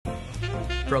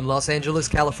From Los Angeles,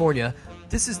 California,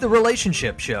 this is The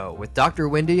Relationship Show with Dr.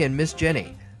 Wendy and Miss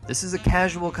Jenni. This is a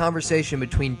casual conversation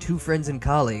between two friends and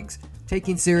colleagues,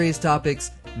 taking serious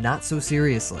topics not so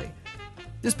seriously.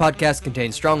 This podcast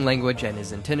contains strong language and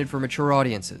is intended for mature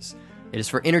audiences. It is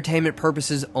for entertainment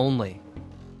purposes only.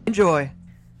 Enjoy.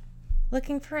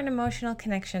 Looking for an emotional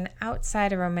connection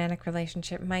outside a romantic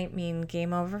relationship might mean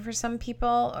game over for some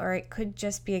people, or it could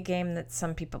just be a game that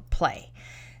some people play.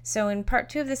 So in part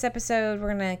 2 of this episode,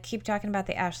 we're going to keep talking about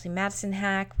the Ashley Madison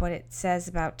hack, what it says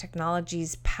about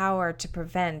technology's power to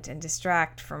prevent and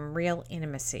distract from real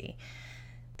intimacy.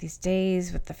 These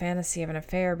days, with the fantasy of an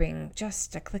affair being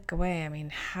just a click away, I mean,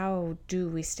 how do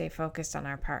we stay focused on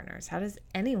our partners? How does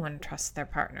anyone trust their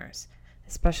partners,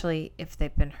 especially if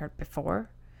they've been hurt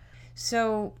before?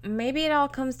 So maybe it all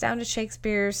comes down to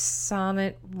Shakespeare's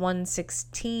Sonnet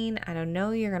 116. I don't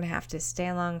know. You're going to have to stay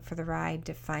along for the ride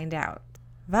to find out.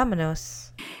 Vámonos.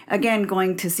 Again,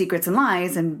 going to Secrets and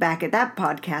Lies and back at that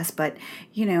podcast, but,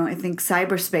 I think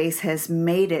cyberspace has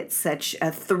made it such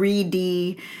a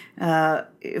 3D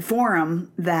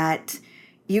forum that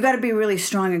you got to be really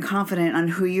strong and confident on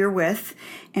who you're with,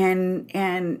 and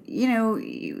that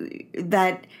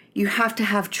you have to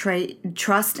have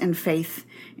trust and faith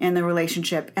in the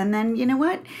relationship. And then, you know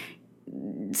what?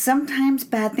 Sometimes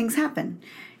bad things happen.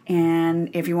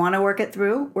 And if you want to work it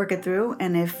through.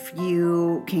 And if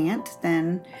you can't,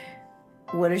 then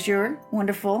what is your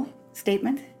wonderful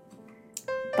statement?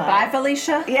 Bye,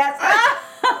 Felicia. Yes.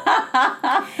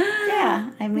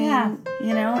 Yeah. I mean,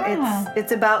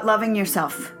 it's about loving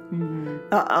yourself. Mm-hmm.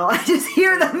 Uh-oh. I just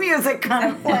hear the music kind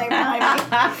of playing behind me.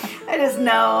 I just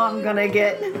know I'm going to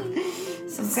get...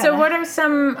 So what are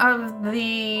some of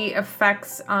the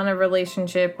effects on a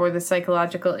relationship or the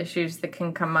psychological issues that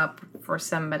can come up for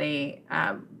somebody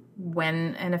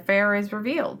when an affair is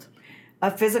revealed?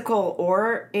 A physical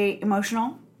or a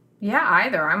emotional? Yeah,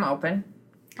 either. I'm open.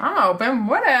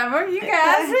 Whatever. You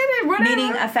guys hit it. Whatever.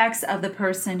 Meaning effects of the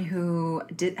person who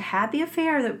had the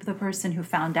affair, or the person who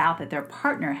found out that their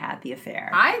partner had the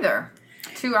affair? Either.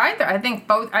 I think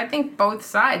both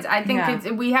sides. I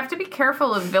think we have to be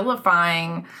careful of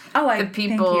vilifying the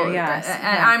people. Thank you, yes.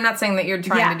 I'm not saying that you're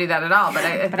trying to do that at all, but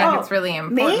I think it's really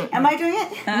important. Me? Am I doing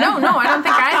it? No, I don't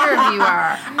think either of you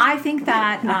are. I think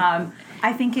that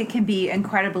I think it can be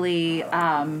incredibly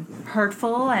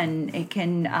hurtful, and it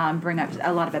can bring up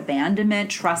a lot of abandonment,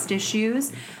 trust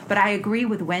issues. But I agree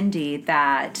with Wendy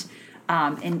that.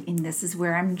 And this is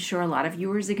where I'm sure a lot of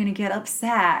viewers are going to get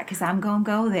upset, because I'm going to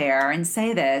go there and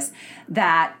say this,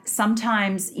 that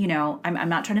sometimes, I'm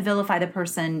not trying to vilify the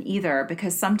person either,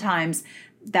 because sometimes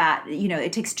that,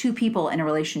 it takes two people in a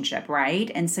relationship, right?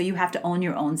 And so you have to own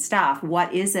your own stuff.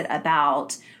 What is it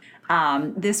about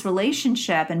this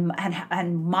relationship and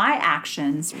my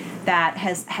actions that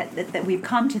that we've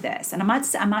come to this? And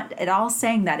I'm not at all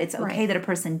saying that it's okay that a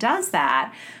person does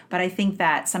that, but I think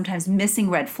that sometimes missing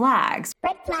red flags.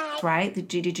 Red flags. Right?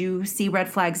 Did you see red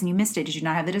flags and you missed it? Did you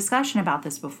not have the discussion about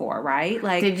this before, right?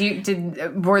 Like,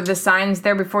 were the signs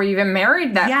there before you even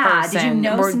married that person? Did you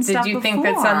know some stuff Did you before? think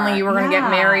that suddenly you were going to get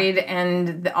married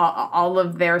and all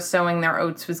of their sowing their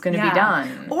oats was going to be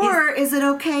done? Or is it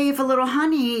okay if a little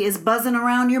honey is buzzing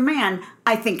around your man?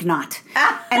 I think not.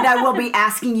 And I will be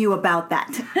asking you about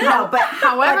that.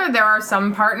 However, there are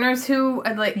some partners who,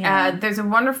 there's a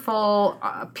wonderful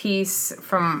piece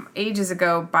from ages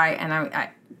ago by, and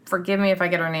I forgive me if I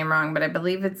get her name wrong, but I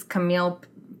believe it's Camille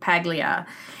Paglia.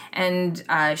 And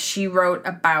she wrote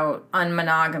about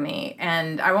unmonogamy.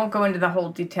 And I won't go into the whole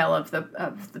detail of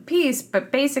the piece,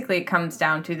 but basically it comes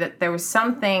down to that there was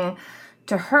something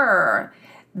to her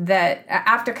that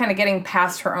after kind of getting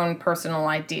past her own personal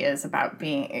ideas about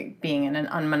being in an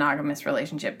unmonogamous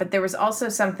relationship, but there was also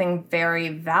something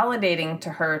very validating to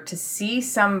her to see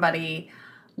somebody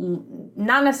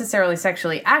not necessarily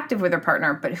sexually active with her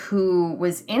partner, but who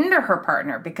was into her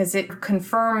partner, because it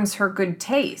confirms her good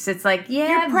taste. It's like,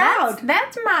 yeah, you're proud.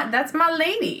 That's my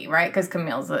lady, right? Because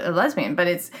Camille's a lesbian, but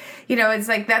it's, it's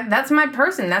like that's my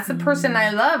person. That's the person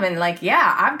I love. And like,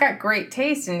 yeah, I've got great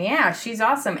taste, and yeah, she's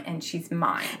awesome, and she's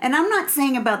mine. And I'm not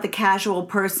saying about the casual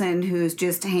person who's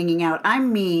just hanging out. I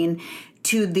mean,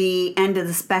 to the end of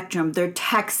the spectrum. They're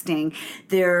texting,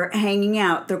 they're hanging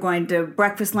out, they're going to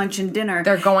breakfast, lunch, and dinner.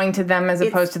 They're going to them as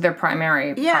opposed to their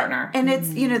primary partner. And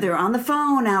it's, they're on the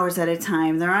phone hours at a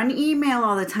time, they're on email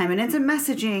all the time, and instant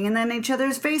messaging, and then each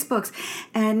other's Facebooks.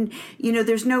 And,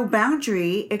 there's no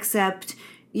boundary except,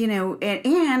 and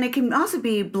it can also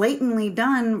be blatantly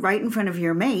done right in front of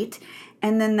your mate.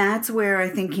 And then that's where I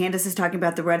think Candace is talking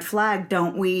about the red flag.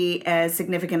 Don't we, as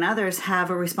significant others,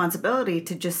 have a responsibility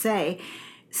to just say,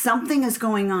 something is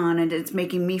going on and it's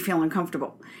making me feel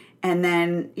uncomfortable. And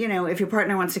then, if your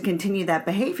partner wants to continue that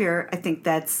behavior, I think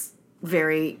that's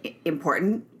very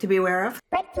important to be aware of.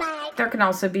 There can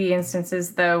also be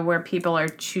instances, though, where people are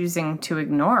choosing to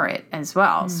ignore it as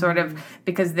well, sort of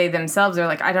because they themselves are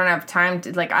like, I don't have time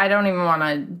to, I don't even want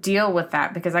to deal with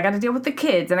that because I got to deal with the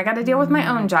kids and I got to deal with my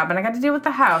own job and I got to deal with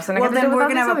the house and I got to deal with all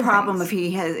these other things. Well, then we're going to have a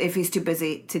problem if he's too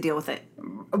busy to deal with it.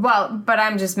 Well, but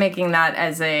I'm just making that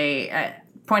as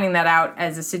pointing that out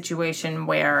as a situation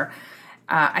where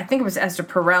I think it was Esther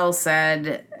Perel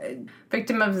said,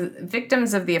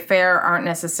 victims of the affair aren't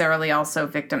necessarily also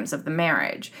victims of the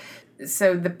marriage.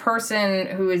 So the person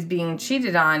who is being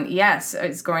cheated on, yes,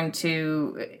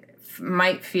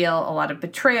 might feel a lot of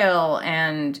betrayal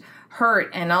and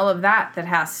hurt and all of that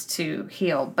has to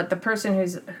heal. But the person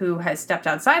who has stepped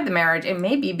outside the marriage, it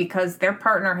may be because their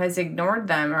partner has ignored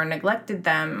them or neglected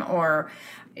them or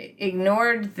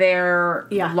ignored their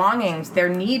longings, their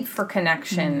need for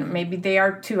connection. Maybe they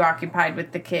are too occupied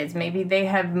with the kids. Maybe they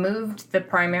have moved the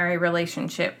primary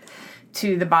relationship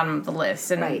to the bottom of the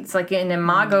list. And it's like in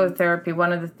imago therapy,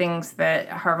 one of the things that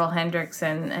Harville Hendricks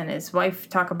and his wife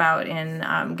talk about in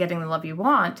Getting the Love You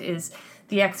Want is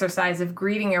the exercise of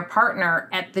greeting your partner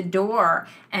at the door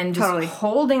and just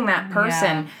holding that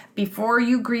person before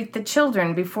you greet the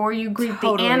children, before you greet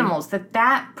the animals,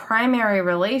 that primary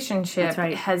relationship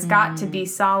has got to be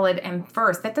solid and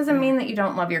first. That doesn't mean that you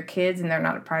don't love your kids and they're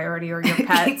not a priority or your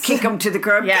pets. Kick them to the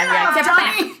curb.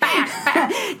 Johnny!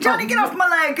 Johnny, get off my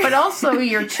leg! But also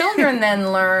your children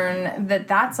then learn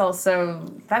that's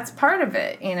part of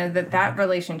it, that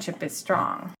relationship is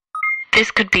strong.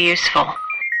 This could be useful.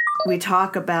 We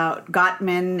talk about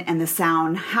Gottman and the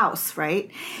sound house,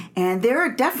 right? And there are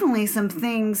definitely some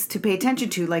things to pay attention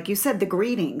to, like you said, the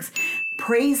greetings,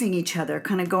 praising each other,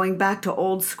 kind of going back to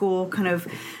old school kind of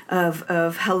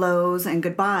hellos and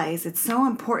goodbyes. It's so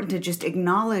important to just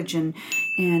acknowledge and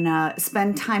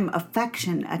spend time,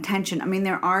 affection, attention. I mean,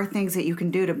 there are things that you can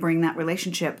do to bring that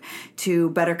relationship to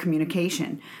better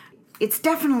communication. It's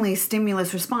definitely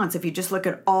stimulus response. If you just look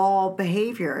at all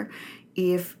behavior,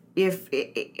 if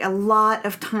a lot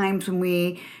of times when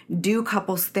we do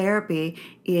couples therapy,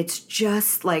 it's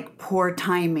just like poor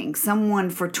timing. Someone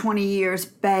for 20 years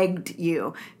begged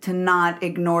you to not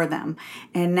ignore them.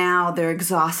 And now they're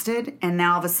exhausted. And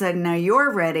now all of a sudden, now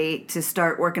you're ready to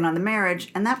start working on the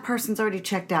marriage. And that person's already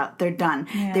checked out. They're done.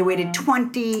 Yeah. They waited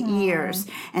 20 years.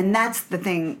 And that's the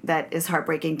thing that is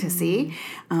heartbreaking to see.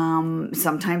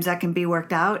 Sometimes that can be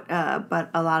worked out. But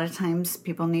a lot of times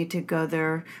people need to go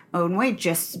their own way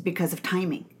just because of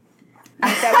timing.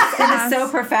 That was so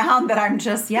profound that I'm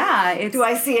just do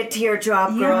I see a tear drop,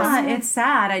 girls? Yeah, it's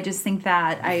sad. I just think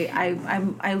that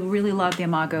I really love the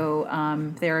imago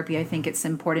therapy. I think it's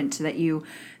important that you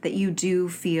do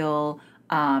feel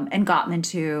and Gottman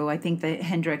too. I think that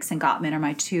Hendricks and Gottman are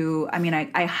my two. I mean,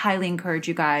 I highly encourage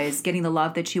you guys getting the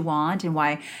love that you want and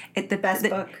why the best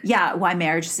book. Yeah, Why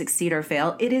Marriages Succeed or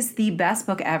Fail. It is the best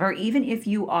book ever. Even if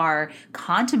you are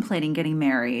contemplating getting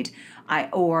married,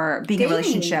 or being in a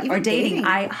relationship or dating,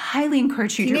 I highly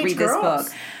encourage you to read this book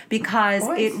because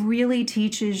it really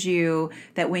teaches you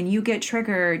that when you get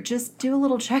triggered, just do a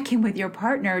little check-in with your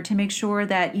partner to make sure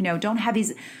that, don't have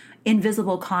these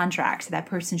invisible contracts that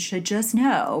person should just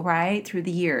know, right? Through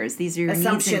the years. These are your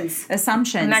assumptions.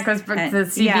 And that goes back to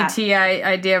the CBT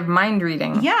idea of mind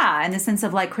reading. Yeah, in the sense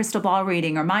of like crystal ball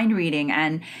reading or mind reading.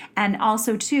 And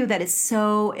also, too, that it's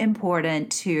so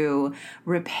important to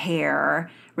repair.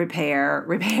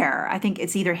 I think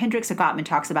it's either Hendricks or Gottman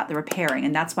talks about the repairing,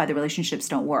 and that's why the relationships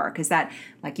don't work. Is that,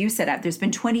 like you said, there's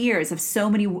been 20 years of so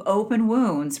many open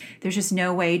wounds. There's just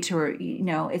no way to,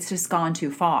 it's just gone too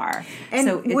far. And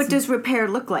so what does repair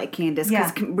look like, Candace?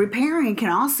 Because repairing can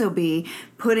also be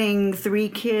putting 3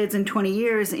 kids in 20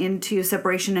 years into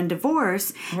separation and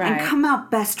divorce and come out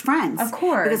best friends. Of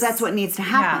course. Because that's what needs to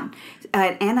happen.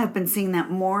 Yeah. And I've been seeing that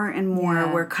more and more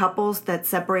where couples that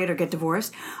separate or get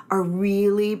divorced are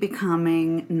really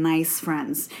becoming nice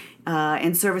friends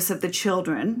in service of the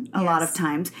children a lot of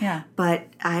times. Yeah. But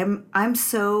I'm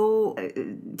so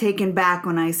taken back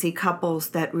when I see couples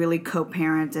that really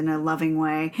co-parent in a loving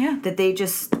way that they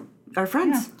just are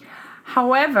friends. Yeah.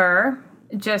 However,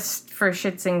 just for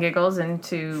shits and giggles and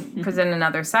to present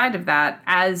another side of that,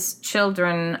 as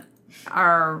children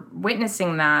are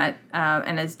witnessing that,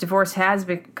 and as divorce has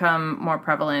become more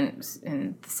prevalent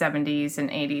in the 70s and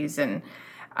 80s and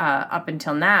up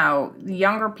until now, the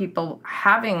younger people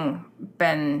having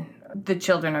been the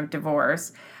children of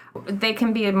divorce, they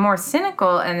can be more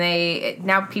cynical, and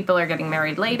now people are getting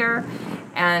married later,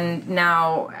 and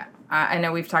now I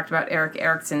know we've talked about Erik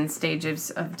Erikson's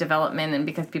stages of development, and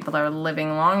because people are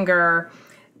living longer,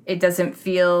 it doesn't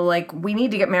feel like we need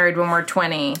to get married when we're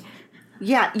 20.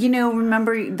 Yeah,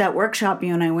 remember that workshop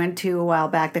you and I went to a while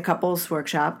back, the couples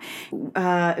workshop?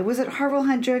 It was at Harville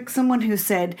Hendricks, someone who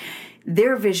said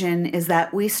their vision is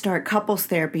that we start couples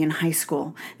therapy in high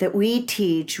school, that we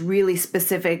teach really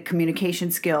specific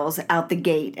communication skills out the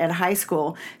gate at high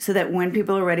school so that when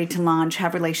people are ready to launch,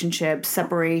 have relationships,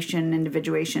 separation,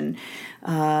 individuation,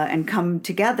 and come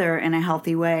together in a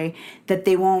healthy way, that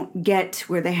they won't get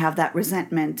where they have that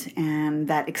resentment and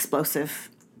that explosive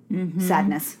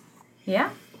sadness.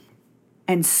 Yeah.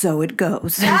 And so it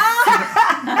goes.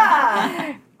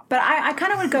 But I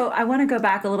kind of want to go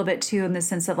back a little bit too, in the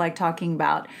sense of like talking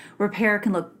about repair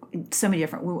can look so many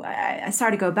different. I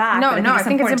started to go back. No, but I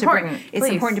think it's important. It's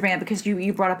important to bring up because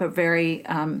you brought up a very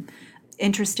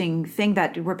interesting thing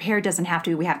that repair doesn't have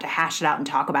to. We have to hash it out and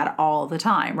talk about it all the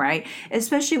time, right?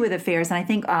 Especially with affairs. And I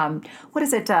think what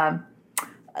is it?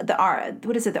 The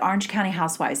Orange County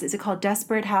Housewives? Is it called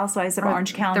Desperate Housewives of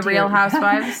Orange County? The Real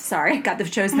Housewives? Sorry, got the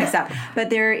shows mixed up. But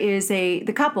there is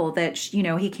the couple that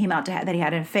he came out that he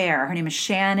had an affair. Her name is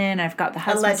Shannon. I've got the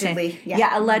husband's name. Allegedly,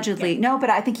 yeah, allegedly. Yeah. No, but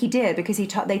I think he did because they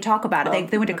talk about it.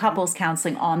 They went to couples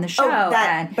counseling on the show.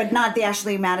 But not the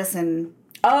Ashley Madison.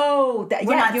 Oh,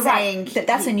 We're not you're saying right.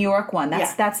 That's a New York one.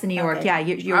 That's the New York. Okay. Yeah,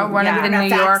 you're One of the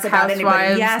New York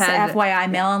Housewives. Yes,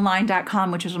 FYI,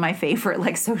 mailonline.com, which is my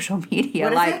favorite social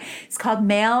media. What is it? It's called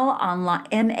Mail Online,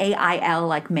 MAIL,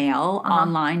 like mail,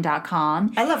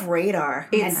 online.com. I love Radar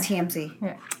and TMZ.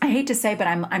 Yeah. I hate to say, but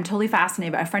I'm totally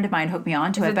fascinated. A friend of mine hooked me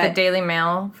onto Is it. it the Daily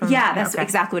Mail? That's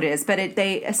exactly what it is. But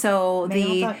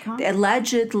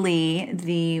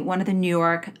allegedly one of the New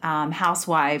York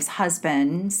housewives'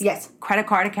 husbands' credit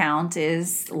card account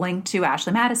is linked to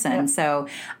Ashley Madison. Yep. So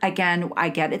again, I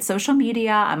get it's social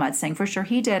media. I'm not saying for sure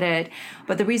he did it,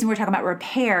 but the reason we're talking about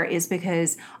repair is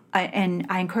because. And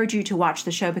I encourage you to watch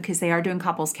the show because they are doing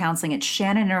couples counseling. It's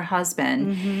Shannon and her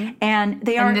husband, and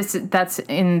they are. And that's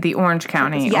in the Orange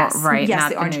County, right? Yes,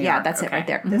 not the Orange. Yeah, that's it right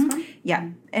there. This one. Yeah,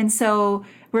 and so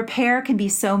repair can be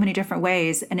so many different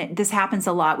ways, and this happens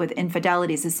a lot with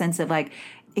infidelities. The sense of like.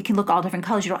 It can look all different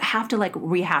colors. You don't have to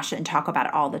rehash it and talk about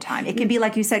it all the time. It can be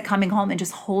like you said, coming home and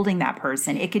just holding that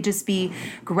person. It could just be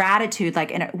gratitude.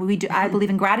 I believe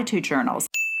in gratitude journals.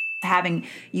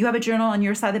 You have a journal on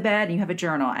your side of the bed and you have a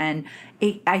journal, and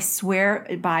I swear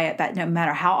by it that no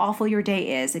matter how awful your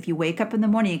day is, if you wake up in the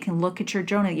morning, you can look at your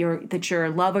journal, that your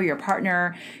lover, your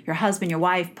partner, your husband, your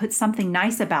wife put something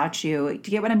nice about you.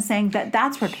 Do you get what I'm saying?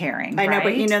 That's repairing. I know,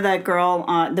 but that girl,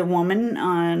 the woman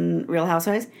on Real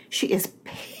Housewives, she is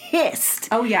pissed.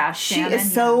 Oh yeah, Shannon, she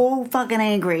is so fucking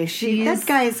angry. That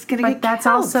guy is gonna get killed. But that's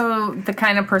also the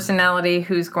kind of personality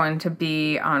who's going to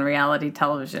be on reality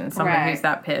television. Someone who's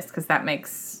that pissed, because that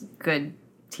makes good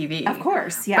TV. Of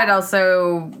course, yeah. But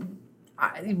also,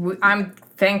 I'm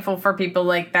thankful for people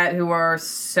like that who are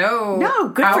so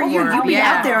good for you. You be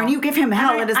out there and you give him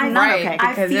hell. It is not okay.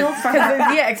 I feel for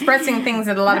her. Expressing things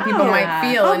that a lot of people might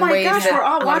feel in ways that we're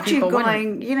all a lot of watching people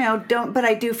going, wouldn't. don't. But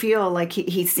I do feel like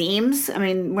he seems. I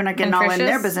mean, we're not getting all in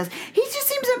their business. He just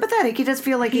seems empathetic. He does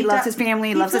feel like he loves his family,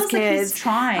 he loves his kids. He's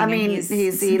trying. I mean,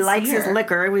 he likes his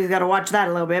liquor. We've got to watch that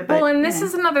a little bit. But, and this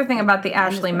is another thing about the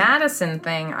Ashley Madison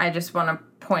thing. I just want to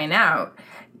point out.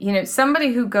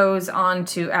 Somebody who goes on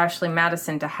to Ashley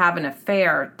Madison to have an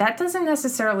affair, that doesn't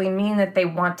necessarily mean that they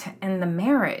want to end the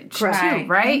marriage, too, right?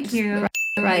 Thank you.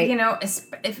 Right.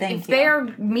 If they are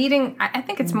meeting, I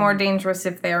think it's more dangerous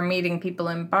if they are meeting people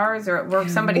in bars or at work,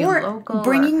 somebody local.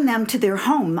 Bringing them to their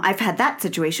home. I've had that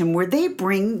situation where they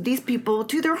bring these people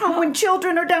to their home when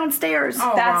children are downstairs.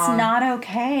 That's not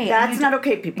okay. That's not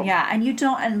okay, people. Yeah,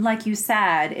 and like you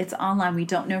said, it's online. We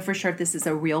don't know for sure if this is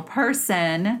a real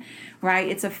person, right?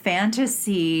 It's a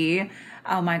fantasy.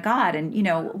 Oh my God. And,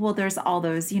 there's all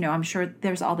those, I'm sure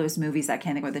there's all those movies. I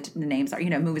can't think of what the names are,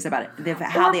 movies about it,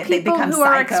 how they become who psychos.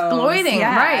 Are exploiting,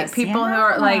 right? People who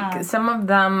are some of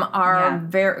them are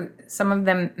some of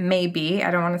them may be,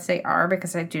 I don't want to say are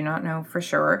because I do not know for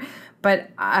sure, but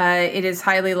it is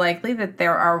highly likely that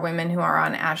there are women who are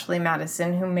on Ashley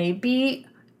Madison who may be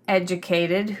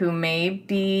educated, who may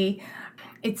be...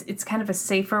 It's kind of a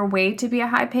safer way to be a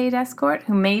high-paid escort,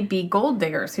 who may be gold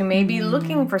diggers, who may be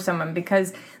looking for someone,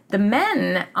 because the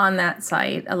men on that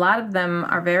site, a lot of them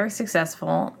are very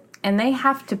successful, and they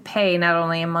have to pay not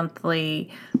only a monthly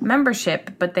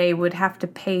membership, but they would have to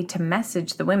pay to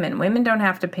message the women. Women don't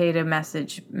have to pay to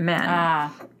message men.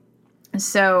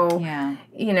 So,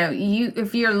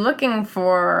 if you're looking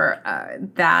for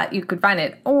that, you could find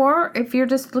it. Or if you're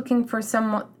just looking for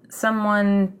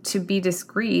someone to be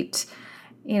discreet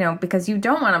because you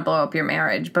don't want to blow up your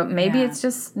marriage, but maybe it's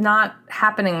just not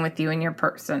happening with you and your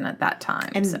person at that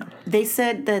time. And they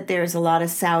said that there's a lot of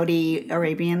Saudi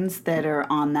Arabians that are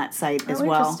on that site as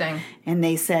well. Interesting. And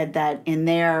they said that in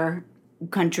their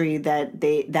country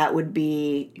that would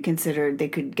be considered, they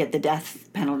could get the death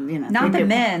penalty. Not the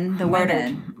men, the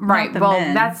women. Right. The Well,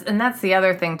 men. that's the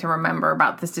other thing to remember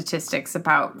about the statistics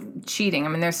about cheating. I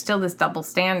mean, there's still this double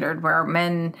standard where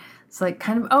men, it's like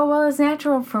kind of, it's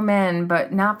natural for men,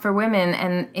 but not for women.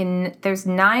 And there's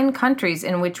 9 countries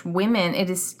in which it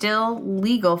is still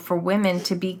legal for women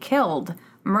to be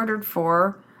murdered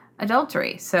for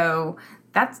adultery. So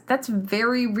that's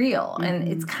very real. And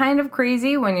it's kind of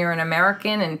crazy when you're an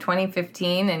American in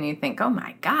 2015 and you think, oh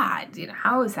my God,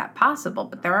 how is that possible?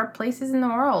 But there are places in the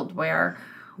world where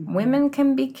women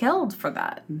can be killed for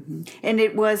that. And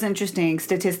it was interesting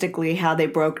statistically how they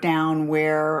broke down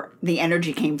where the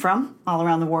energy came from all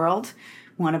around the world.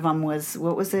 One of them was,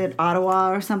 what was it,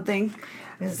 Ottawa or something?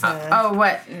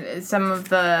 What? Some of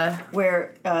the...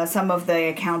 Where some of the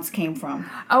accounts came from.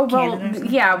 Oh, well, Canada?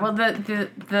 yeah. Well,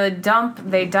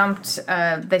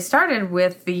 they started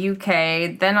with the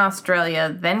UK, then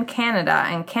Australia, then Canada.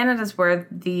 And Canada's where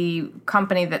the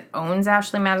company that owns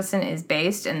Ashley Madison is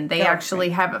based. And they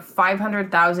actually have a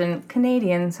 500,000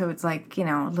 Canadian, so it's like,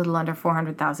 a little under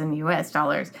 400,000 US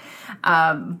dollars,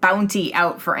 bounty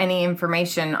out for any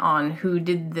information on who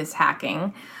did this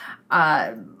hacking.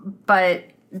 But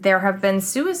there have been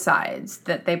suicides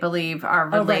that they believe are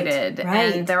related.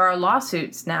 Right. And there are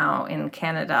lawsuits now in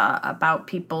Canada about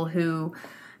people who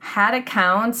had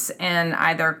accounts and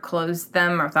either closed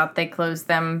them or thought they closed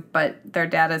them, but their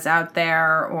data's out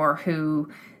there, or who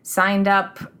signed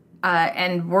up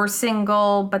and were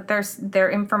single, but their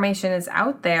information is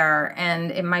out there, and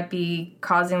it might be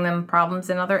causing them problems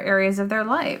in other areas of their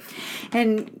life.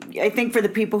 And I think for the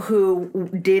people who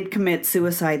did commit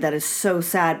suicide, that is so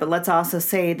sad. But let's also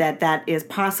say that is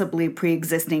possibly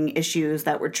pre-existing issues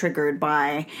that were triggered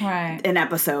by an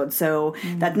episode. So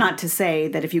that's not to say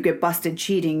that if you get busted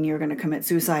cheating, you're going to commit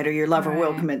suicide, or your lover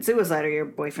will commit suicide, or your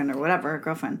boyfriend or whatever,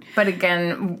 girlfriend. But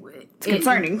again, it's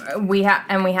concerning. We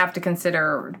have to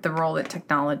consider the role that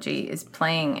technology is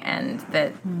playing, and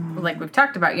that, like we've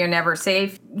talked about, you're never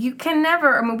safe. You can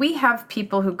never. I mean, we have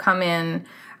people who come in,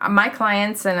 my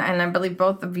clients, and I believe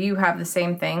both of you have the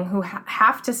same thing, who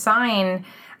have to sign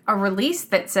a release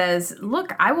that says,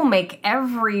 look, I will make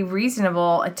every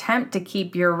reasonable attempt to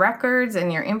keep your records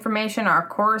and your information, our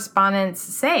correspondence,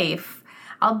 safe.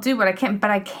 I'll do what I can, but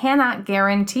I cannot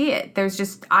guarantee it.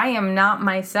 I am not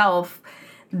myself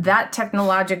that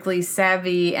technologically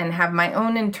savvy and have my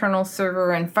own internal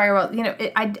server and firewall.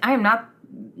 I am not,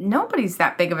 nobody's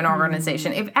that big of an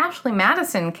organization. If Ashley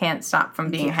Madison can't stop from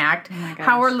being hacked,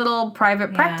 how are little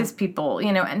private practice people,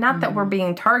 and not that we're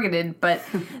being targeted, but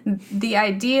the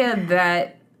idea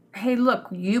that, hey, look,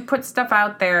 you put stuff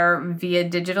out there via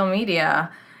digital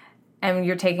media and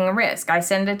you're taking a risk. I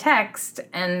send a text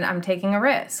and I'm taking a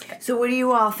risk. So what do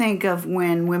you all think of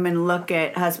when women look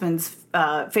at husbands'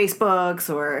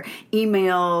 Facebooks or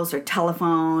emails or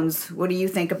telephones? What do you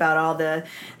think about all the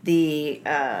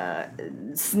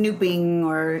snooping,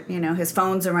 or his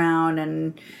phone's around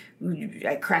and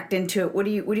I cracked into it? What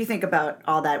do you think about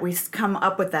all that? We come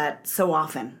up with that so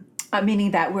often.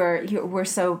 Meaning that we're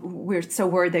so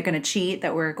worried they're going to cheat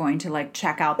that we're going to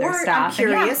check out their stuff. I'm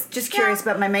curious, curious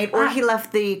about my mate, or he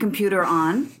left the computer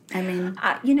on. I mean,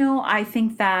 I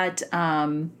think that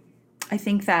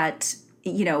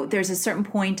there's a certain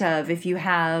point of, if you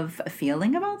have a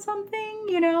feeling about something,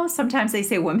 sometimes they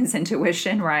say women's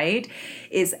intuition, right?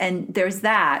 And there's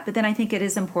that. But then I think it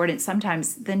is important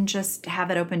sometimes then just have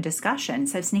that open discussion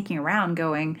instead of sneaking around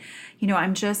going, I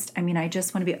just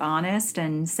want to be honest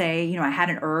and say, I had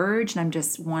an urge and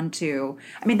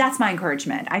that's my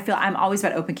encouragement. I feel I'm always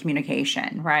about open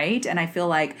communication, right? And I feel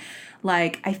like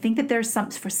I think that there's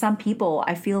for some people,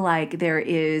 I feel like there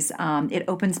is, it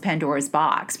opens Pandora's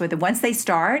box, where once they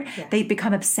start, they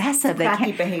become obsessive.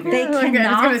 Cracky behavior. I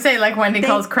was going to say, like Wendy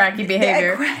calls cracky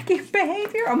behavior. Cracky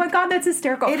behavior. Oh my God, that's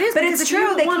hysterical. It is, but it's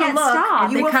true. They can't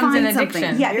stop. It becomes an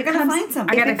addiction. Yeah, you're going to find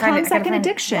something. It becomes like an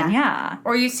addiction. Yeah.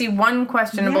 Or you see one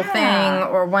questionable thing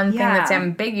or one thing that's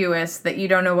ambiguous that you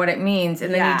don't know what it means,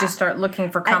 and then you just start looking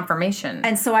for confirmation.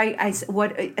 And so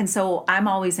I'm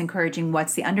always encouraging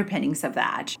what's the underpinning. thinks of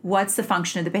that. What's the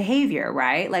function of the behavior,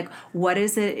 right? Like, what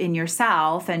is it in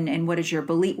yourself, and what is your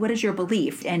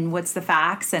belief, and what's the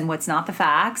facts and what's not the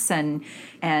facts, and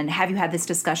have you had this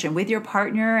discussion with your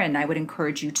partner? And I would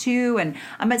encourage you to. And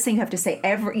I'm not saying you have to say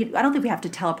I don't think we have to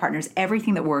tell our partners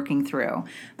everything that we're working through,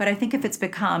 but I think if it's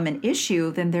become an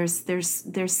issue, then there's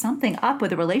something up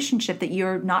with a relationship that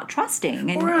you're not trusting.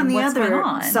 And, or on and the what's going other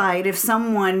on. side, if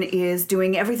someone is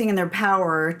doing everything in their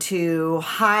power to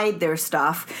hide their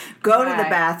stuff, go to the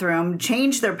bathroom,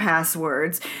 change their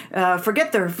passwords,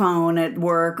 forget their phone at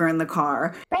work or in the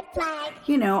car. Red flag.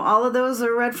 All of those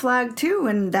are red flag too,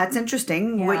 and that's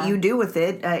interesting what you do with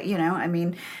it.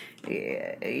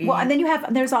 Well, and then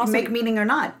there's also make meaning or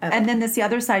not. And then there's the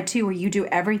other side too, where you do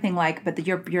everything but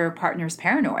your partner's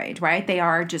paranoid, right? They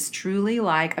are just truly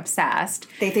obsessed.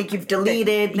 They think you've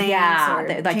deleted things.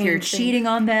 Yeah, like you're cheating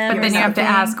on them. But then you have to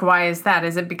ask, why is that?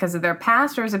 Is it because of their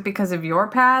past, or is it because of your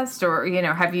past, or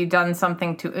have you done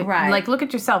something to look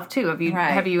at yourself too? Have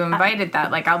you invited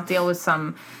that? I'll deal with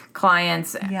some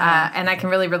clients, and I can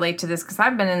really relate to this because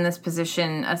I've been in this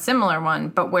position, a similar one,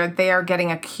 but where they are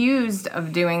getting accused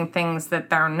of doing things that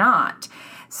they're not.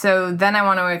 So then I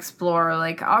want to explore,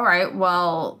 all right,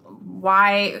 well,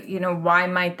 why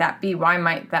might that be? Why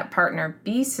might that partner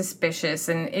be suspicious?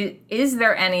 And is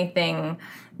there anything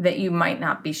that you might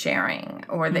not be sharing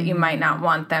or that you might not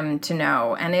want them to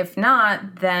know? And if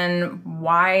not, then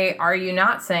why are you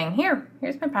not saying,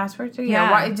 here's my password? So,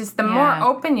 why, just the more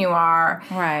open you are.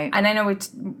 Right. And I know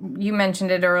you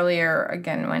mentioned it earlier,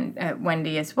 again,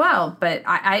 Wendy as well, but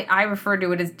I refer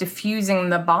to it as diffusing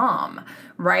the bomb,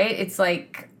 right? It's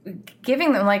like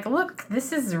giving them, look,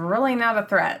 this is really not a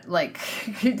threat. Look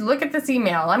at this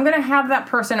email. I'm going to have that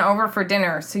person over for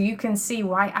dinner so you can see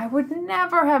why I would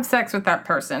never have sex with that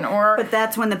person. But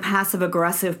that's when the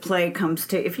passive-aggressive play comes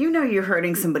to, if you're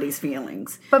hurting somebody's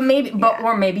feelings. Or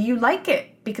maybe you like it.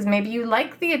 Because maybe you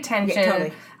like the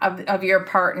attention of your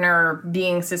partner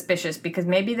being suspicious, because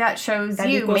maybe that shows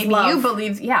you, maybe love. You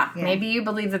believe, maybe you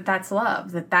believe that that's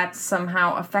love, that that's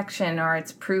somehow affection, or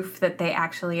it's proof that they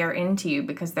actually are into you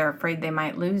because they're afraid they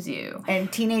might lose you.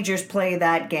 And teenagers play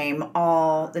that game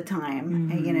all the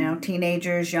time. Mm-hmm.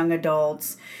 Teenagers, young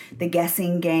adults, the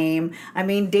guessing game. I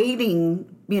mean, dating,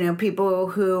 people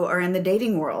who are in the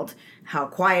dating world. How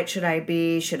quiet should I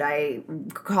be? Should I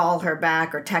call her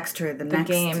back or text her the next?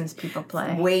 The games people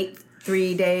play. Wait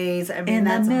 3 days. I mean, in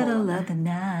that's the middle of the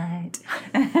night.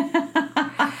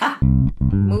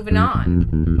 Moving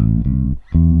on.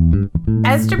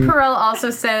 Esther Perel also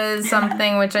says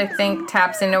something which I think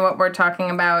taps into what we're talking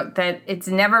about, that it's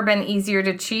never been easier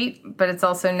to cheat, but it's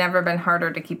also never been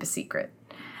harder to keep a secret.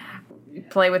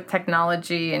 Play with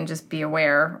technology and just be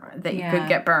aware that you could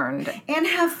get burned. And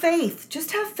have faith.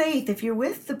 Just have faith. If you're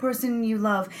with the person you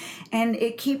love and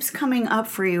it keeps coming up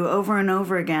for you over and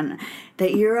over again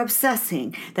that you're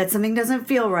obsessing, that something doesn't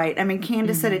feel right. I mean,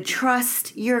 Candace said it,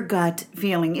 trust your gut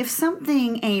feeling. If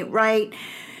something ain't right,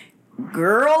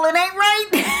 girl, it ain't right.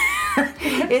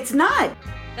 It's not.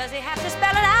 Does he have to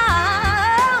spell it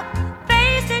out?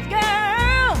 Face it, girl.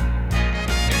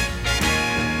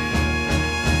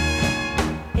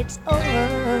 It's over.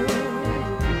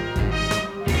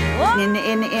 And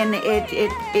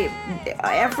it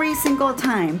every single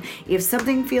time, if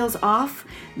something feels off,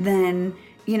 then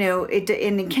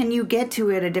and can you get to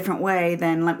it a different way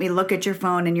than let me look at your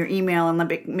phone and your email and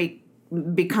let me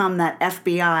become that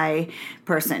FBI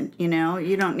person. You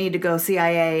don't need to go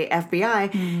CIA,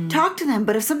 FBI. Talk to them.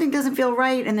 But if something doesn't feel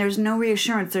right and there's no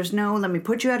reassurance, there's no, let me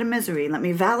put you out of misery, let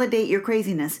me validate your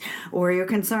craziness or your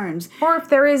concerns. Or if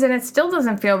there is and it still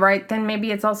doesn't feel right, then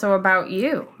maybe it's also about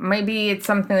you. Maybe it's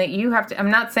something that you have to, I'm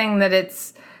not saying that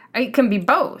it can be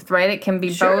both, right? It can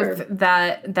be both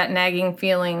that nagging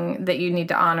feeling that you need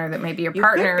to honor that maybe your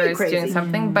partner is doing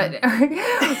something, but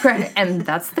and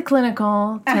that's the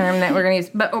clinical term that we're going to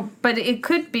use. But it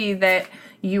could be that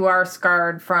you are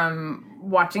scarred from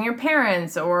watching your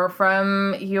parents or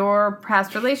from your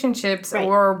past relationships,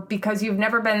 or because you've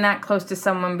never been that close to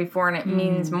someone before and it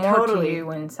means more to you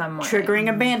in some way.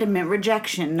 Triggering abandonment,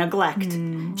 rejection, neglect.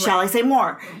 Shall I say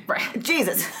more? Right.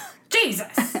 Jesus.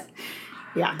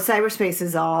 Yeah. Cyberspace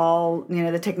is all,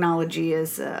 the technology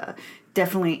is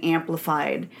definitely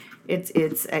amplified. It's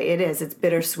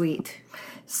bittersweet.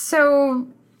 So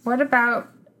what about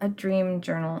a dream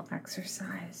journal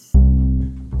exercise?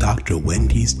 Dr.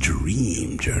 Wendy's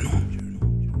Dream Journal.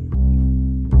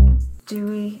 Do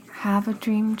we have a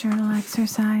dream journal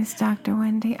exercise, Dr.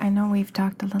 Wendy? I know we've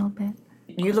talked a little bit.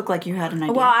 You look like you had an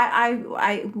idea. Well,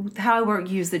 I how I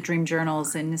use the dream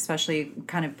journals, and especially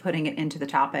kind of putting it into the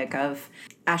topic of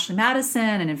Ashley Madison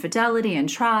and infidelity and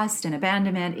trust and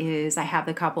abandonment, is I have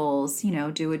the couples,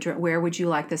 do where would you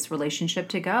like this relationship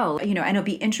to go? And it'll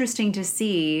be interesting to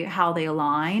see how they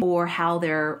align or how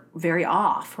they're very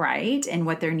off, right? And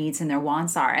what their needs and their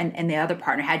wants are. And the other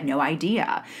partner had no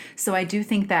idea. So I do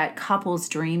think that couples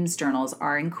dreams journals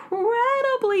are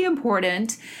incredibly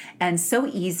important and so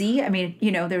easy. I mean,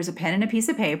 there's a pen and a piece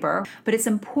of paper, but it's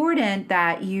important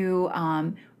that you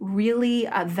really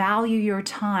value your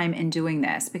time in doing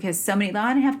this, because so many,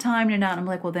 I don't have time to not. I'm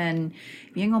like, well, then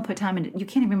if you ain't gonna put time into, you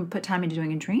can't even put time into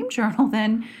doing a dream journal,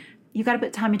 then you got to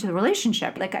put time into the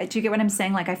relationship. Like, do you get what I'm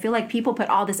saying? Like, I feel like people put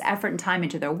all this effort and time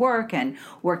into their work and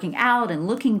working out and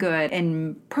looking good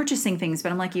and purchasing things,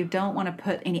 but I'm like, you don't want to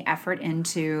put any effort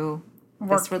into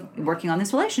working on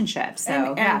this relationship.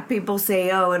 So and people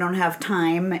say, oh, I don't have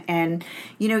time. And,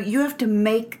 you have to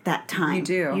make that time. You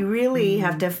do. You really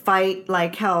have to fight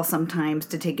like hell sometimes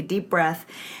to take a deep breath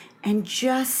and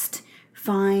just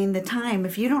find the time.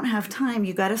 If you don't have time,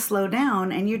 you got to slow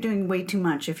down, and you're doing way too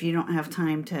much if you don't have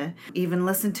time to even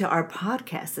listen to our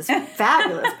podcast, this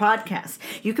fabulous podcast.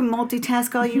 You can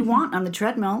multitask all you want on the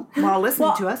treadmill while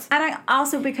listening to us. And I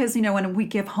also, because, when we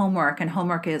give homework, and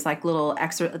homework is like little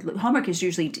extra, homework is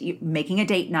usually making a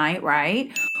date night,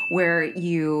 right? Where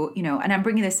and I'm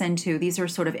bringing this into, these are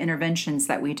sort of interventions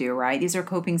that we do, right? These are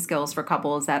coping skills for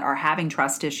couples that are having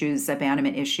trust issues,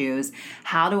 abandonment issues.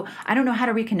 I don't know how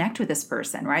to reconnect with this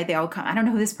person, right? I don't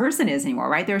know who this person is anymore,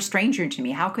 right? They're a stranger to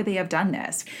me. How could they have done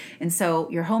this? And so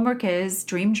your homework is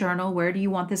dream journal. Where do you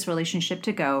want this relationship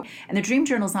to go? And the dream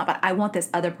journal is not, but I want this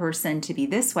other person to be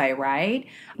this way, right?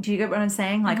 Do you get what I'm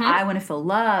saying? Like, I want to feel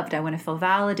loved. I want to feel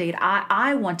validated.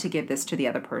 I want to give this to the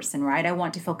other person, right? I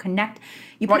want to feel connected.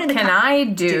 What can I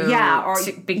do?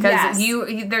 Because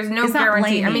there's no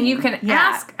guarantee. I mean, you can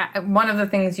ask. One of the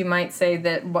things you might say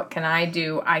that, what can I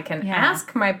do? I can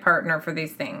ask my partner for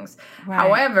these things. Right.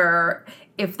 However,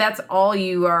 if that's all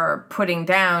you are putting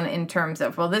down in terms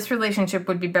of, well, this relationship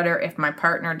would be better if my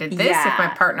partner did this, if my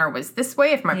partner was this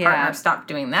way, if my partner stopped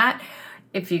doing that.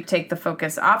 If you take the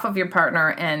focus off of your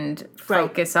partner and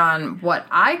focus on what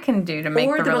I can do to make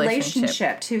the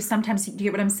relationship too. Sometimes, do you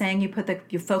get what I'm saying?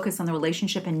 You focus on the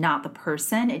relationship and not the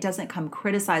person. It doesn't come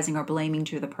criticizing or blaming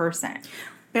to the person.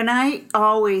 And I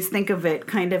always think of it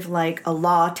kind of like a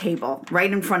law table right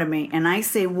in front of me. And I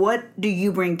say, what do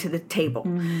you bring to the table?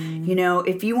 Mm-hmm.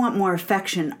 If you want more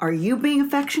affection, are you being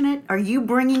affectionate? Are you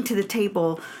bringing to the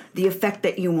table the effect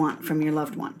that you want from your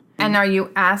loved one? And are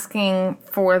you asking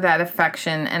for that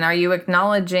affection? And are you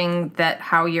acknowledging that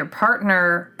how your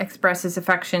partner expresses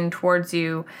affection towards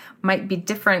you might be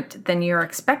different than you're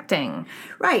expecting?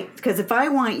 Right, because if I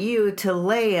want you to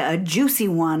lay a juicy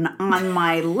one on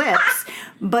my lips,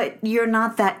 but you're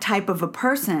not that type of a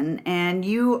person, and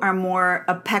you are more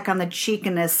a peck on the cheek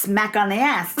and a smack on the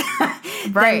ass,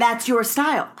 then that's your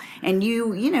style. And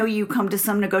you come to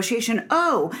some negotiation,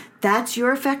 oh, that's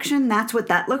your affection? That's what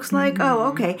that looks like? Mm-hmm. Oh,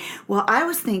 okay. Well, I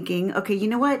was thinking, okay, you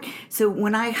know what? So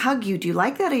when I hug you, do you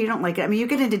like that or you don't like it? I mean, you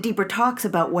get into deeper talks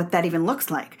about what that even looks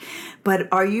like.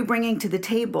 But are you bringing to the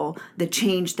table the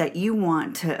change that you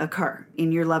want to occur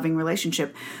in your loving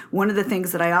relationship? One of the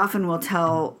things that I often will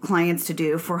tell clients to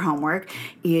do for homework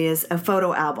is a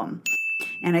photo album.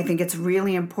 And I think it's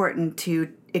really important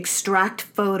to extract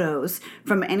photos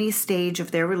from any stage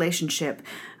of their relationship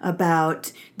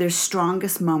about their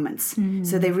strongest moments. Mm-hmm.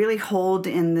 So they really hold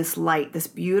in this light, this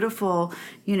beautiful,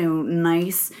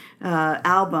 nice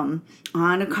album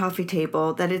on a coffee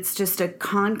table, that it's just a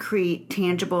concrete,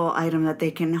 tangible item that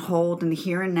they can hold in the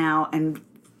here and now and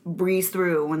breeze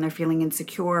through when they're feeling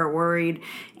insecure, worried,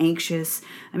 anxious.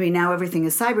 I mean, now everything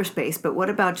is cyberspace, but what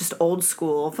about just old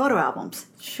school photo albums?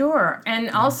 Sure.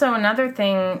 And also another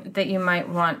thing that you might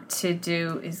want to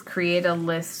do is create a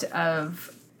list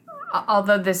of,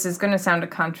 although this is going to sound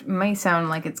may sound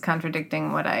like it's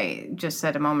contradicting what I just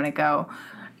said a moment ago,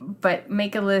 but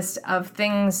make a list of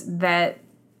things that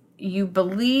you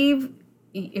believe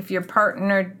if your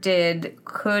partner did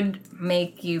could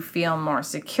make you feel more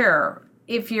secure.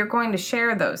 If you're going to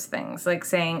share those things, like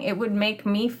saying, it would make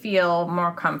me feel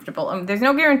more comfortable. There's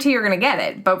no guarantee you're going to get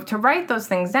it, but to write those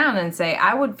things down and say,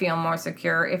 I would feel more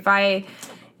secure if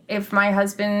my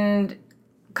husband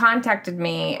contacted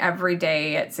me every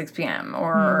day at 6 p.m.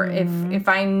 or if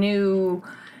I knew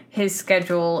his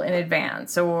schedule in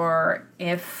advance, or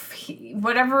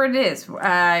whatever it is,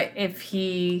 if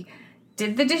he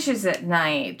did the dishes at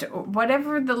night,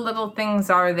 whatever the little things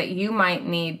are that you might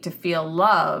need to feel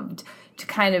loved, to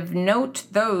kind of note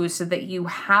those so that you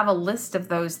have a list of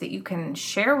those that you can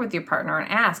share with your partner and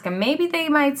ask. And maybe they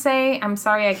might say, I'm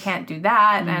sorry, I can't do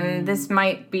that. And this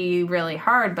might be really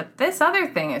hard, but this other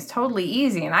thing is totally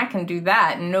easy and I can do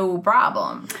that, no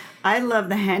problem. I love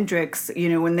the Hendricks,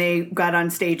 when they got on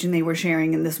stage and they were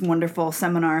sharing in this wonderful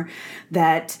seminar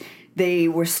that they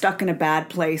were stuck in a bad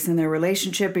place in their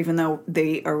relationship, even though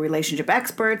they are relationship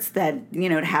experts, that,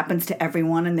 it happens to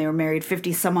everyone, and they were married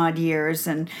 50 some odd years,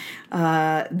 and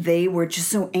they were just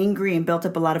so angry and built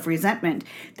up a lot of resentment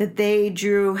that they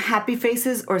drew happy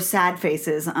faces or sad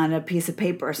faces on a piece of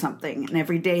paper or something. And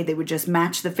every day they would just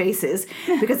match the faces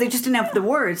because they just didn't have the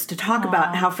words to talk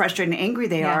about how frustrated and angry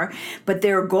they are. But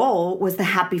their goal was the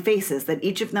happy faces, that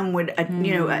each of them would,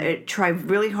 try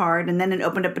really hard. And then it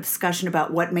opened up a discussion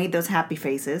about what made those happy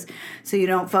faces. So you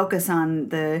don't focus on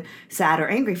the sad or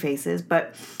angry faces.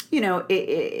 But,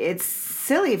 it's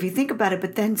silly if you think about it,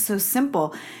 but then so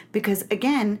simple, because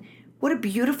again, what a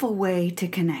beautiful way to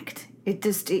connect. It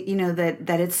just,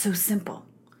 that it's so simple.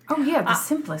 Oh yeah, the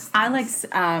simplest. I like.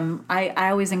 I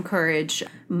always encourage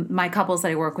my couples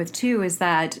that I work with too. Is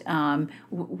that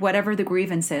whatever the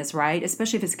grievance is, right?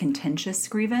 Especially if it's a contentious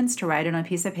grievance, to write it on a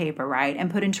piece of paper, right,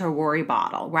 and put into a worry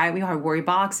bottle, right? We have worry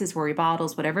boxes, worry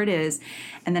bottles, whatever it is,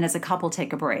 and then as a couple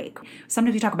take a break.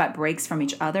 Sometimes we talk about breaks from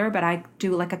each other, but I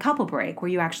do like a couple break where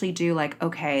you actually do like,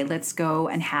 okay, let's go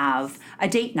and have a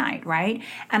date night, right?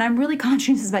 And I'm really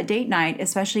conscientious about date night,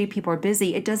 especially if people are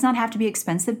busy. It does not have to be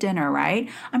expensive dinner, right?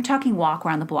 I'm talking walk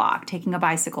around the block, taking a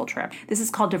bicycle trip. This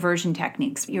is called diversion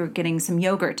techniques. You're getting some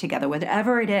yogurt together,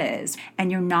 whatever it is,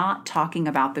 and you're not talking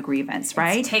about the grievance,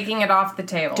 right? It's taking it off the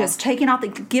table. Just taking off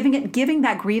giving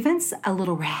that grievance a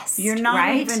little rest. You're not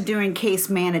right? even doing case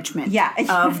management Yeah.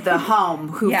 of the home,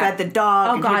 who fed the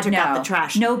dog, and who took out the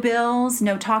trash. No bills,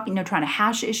 no talking, no trying to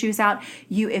hash issues out.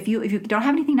 If you don't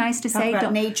have anything nice to say,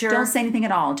 don't say anything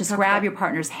at all. Just grab your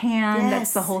partner's hand. Yes,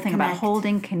 That's the whole thing about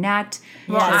holding, connect.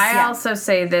 Well, I also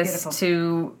say this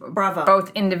to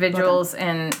both individuals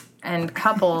and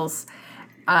couples,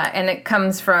 and it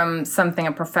comes from something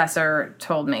a professor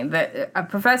told me. That a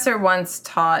professor once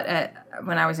taught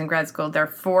when I was in grad school, there are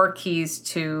 4 keys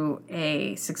to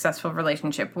a successful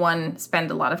relationship. 1,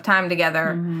 spend a lot of time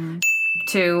together.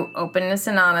 2, openness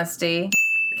and honesty.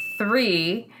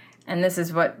 3, and this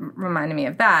is what reminded me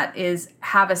of that, is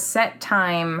have a set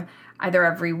time either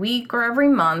every week or every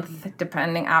month,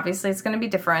 depending, obviously it's going to be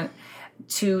different,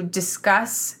 to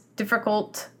discuss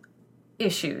difficult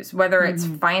issues, whether it's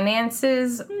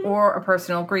finances or a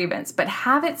personal grievance, but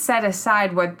have it set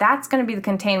aside where that's going to be the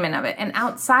containment of it. And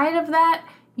outside of that,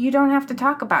 you don't have to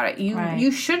talk about it. You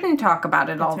shouldn't talk about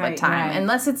it all the time.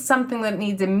 Unless it's something that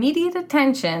needs immediate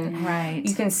attention. Right.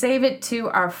 You can save it to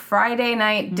our Friday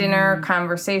night dinner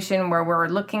conversation where we're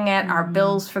looking at our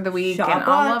bills for the week and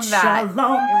all of that.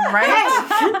 Shalom.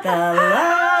 Right? The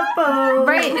love boat.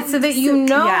 Right, so that you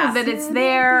know that it's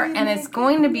there and it's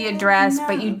going to be addressed,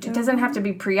 but it doesn't have to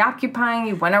be preoccupying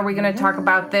you. When are we going to talk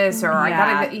about this? Or I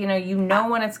gotta, you know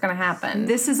when it's going to happen.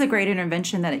 This is a great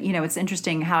intervention that, it's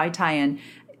interesting how I tie in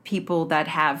people that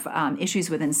have issues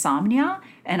with insomnia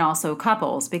and also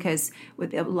couples, because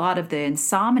with a lot of the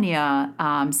insomnia,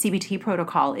 CBT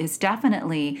protocol is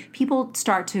definitely people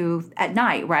start to at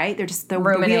night, right? They're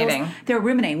ruminating. They're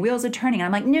ruminating. Wheels are turning. And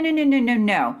I'm like,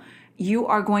 no. You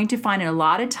are going to find a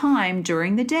lot of time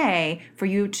during the day for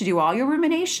you to do all your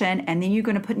rumination, and then you're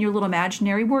going to put in your little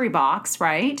imaginary worry box,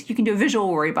 right? You can do a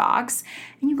visual worry box,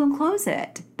 and you can close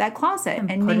that closet,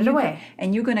 and put it away.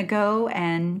 And you're going to go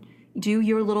and do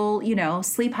your little,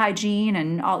 sleep hygiene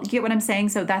and all. You get what I'm saying?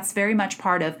 So that's very much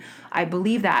part of, I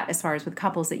believe that as far as with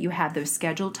couples, that you have those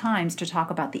scheduled times to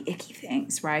talk about the icky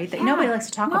things, right? That nobody likes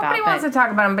to talk about. Nobody wants to talk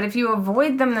about them, but if you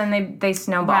avoid them, then they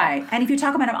snowball. Right. And if you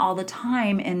talk about them all the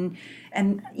time and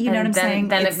you know what I'm saying?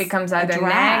 Then it becomes either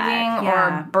nagging or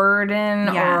a burden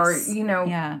or,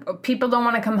 people don't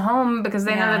want to come home because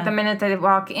they know that the minute they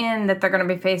walk in that they're going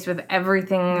to be faced with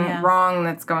everything wrong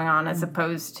that's going on, as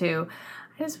opposed to,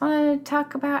 I just want to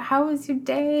talk about how was your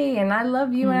day and I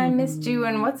love you and I missed you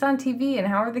and what's on TV and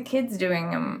how are the kids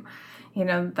doing,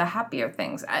 the happier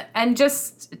things. And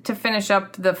just to finish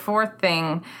up the 4th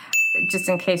thing, just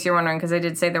in case you're wondering, because I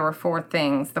did say there were 4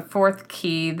 things. The 4th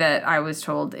key that I was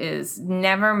told is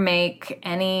never make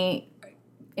any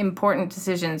important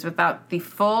decisions without the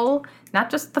full,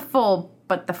 not just the full,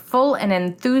 but the full and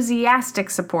enthusiastic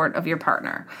support of your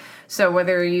partner. So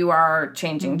whether you are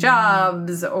changing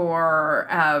jobs or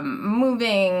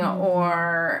moving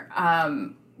or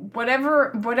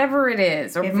whatever it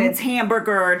is. Or if it's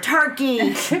hamburger or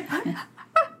turkey.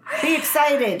 Be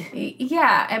excited.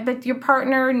 Yeah, but your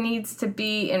partner needs to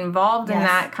be involved in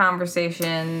that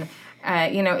conversation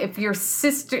If your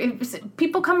sister,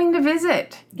 people coming to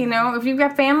visit, if you've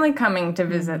got family coming to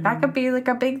visit, that could be like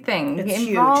a big thing. It's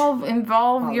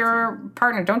Involve your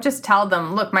partner. Don't just tell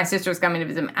them, look, my sister's coming to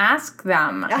visit. Ask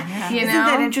them. Isn't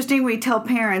that interesting? We tell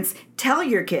parents, tell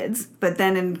your kids, but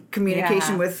then in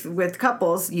communication with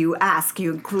couples, you ask,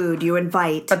 you include, you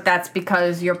invite. But that's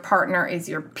because your partner is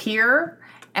your peer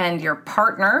and your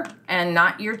partner and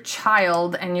not your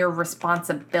child and your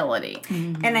responsibility.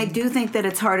 Mm-hmm. And I do think that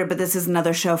it's harder, but this is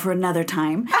another show for another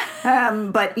time.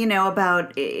 But,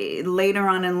 about later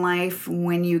on in life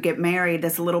when you get married,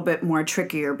 that's a little bit more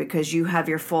trickier because you have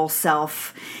your full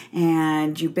self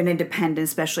and you've been independent,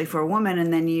 especially for a woman,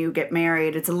 and then you get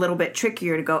married. It's a little bit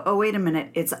trickier to go, oh, wait a minute,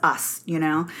 it's us,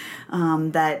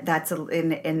 that's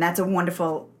a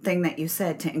wonderful thing that you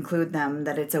said, to include them,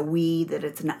 that it's a we, that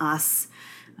it's an us.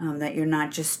 That you're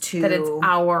not just two. That it's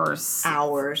ours.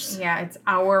 Ours. Yeah, it's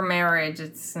our marriage.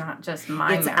 It's not just my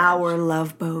marriage. It's our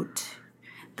love boat.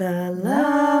 The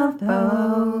love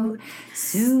boat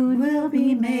soon will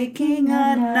be making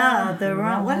another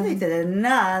run. What did they do?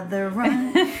 Another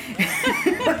run.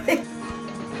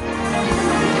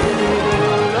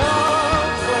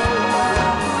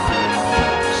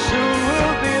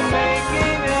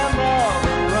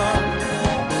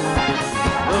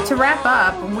 To wrap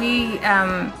up,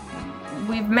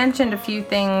 we've mentioned a few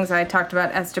things. I talked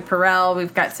about Esther Perel.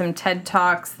 We've got some TED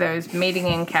Talks. There's Mating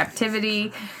in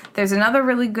Captivity. There's another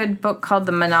really good book called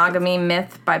The Monogamy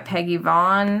Myth by Peggy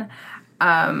Vaughn.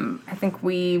 I think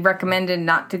we recommended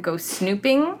not to go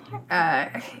snooping.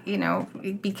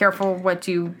 Be careful what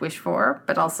you wish for,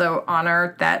 but also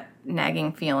honor that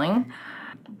nagging feeling.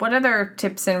 What other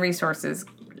tips and resources,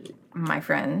 my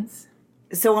friends?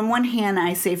 So on one hand,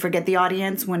 I say forget the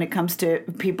audience when it comes to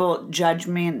people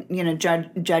judging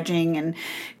and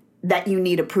that you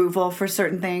need approval for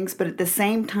certain things. But at the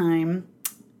same time,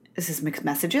 this is mixed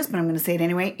messages, but I'm going to say it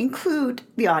anyway, include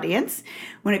the audience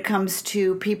when it comes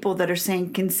to people that are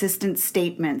saying consistent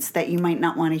statements that you might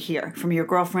not want to hear from your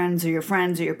girlfriends or your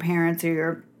friends or your parents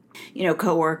or your,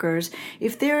 coworkers.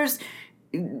 If there's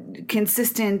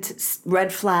consistent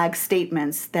red flag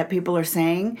statements that people are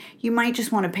saying, you might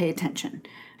just want to pay attention.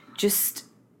 Just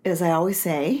as I always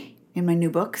say in my new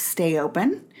book, stay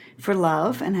open for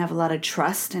love and have a lot of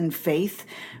trust and faith,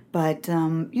 but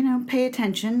pay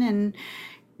attention. And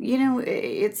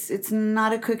it's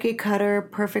not a cookie cutter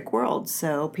perfect world,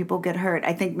 so people get hurt.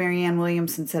 I think Marianne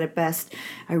Williamson said it best.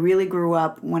 I really grew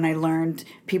up when I learned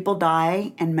people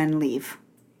die and men leave.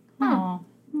 Oh,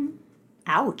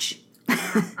 Ouch.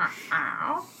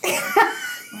 Ow.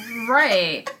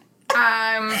 Right.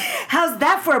 How's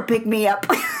that for a pick-me-up?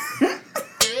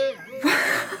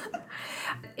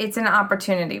 It's an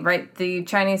opportunity, right? The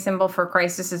Chinese symbol for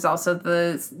crisis is also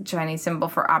the Chinese symbol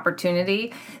for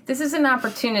opportunity. This is an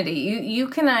opportunity. You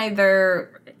can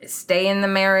either stay in the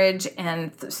marriage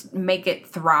and make it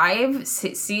thrive,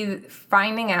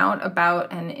 finding out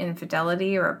about an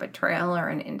infidelity or a betrayal or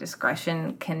an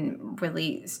indiscretion can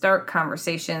really start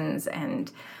conversations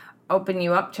and open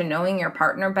you up to knowing your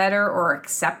partner better or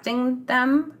accepting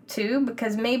them too,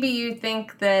 because maybe you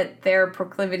think that their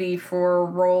proclivity for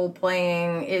role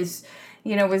playing is,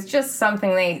 was just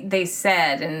something they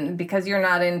said, and because you're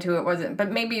not into it wasn't.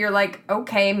 But maybe you're like,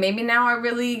 okay, maybe now I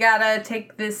really gotta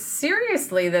take this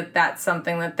seriously, that's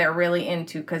something that they're really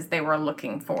into because they were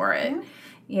looking for it.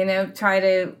 Try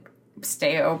to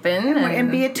stay open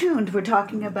and be attuned. We're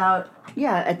talking about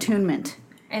attunement.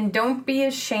 And don't be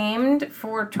ashamed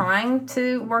for trying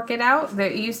to work it out. There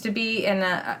used to be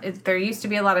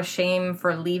a lot of shame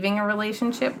for leaving a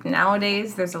relationship.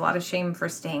 Nowadays, there's a lot of shame for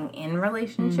staying in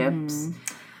relationships. Mm-hmm.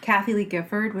 Kathy Lee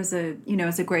Gifford is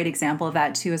a great example of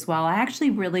that too as well. I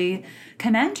actually really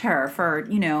commend her for,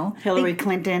 Hillary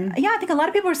Clinton. Yeah, I think a lot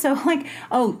of people are so like,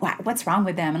 oh, what's wrong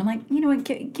with them? And I'm like,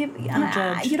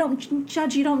 judge. You don't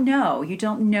judge. You don't know. You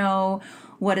don't know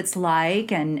what it's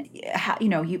like, and how,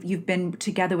 you've been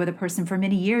together with a person for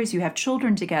many years. You have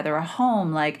children together, a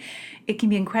home. Like, it can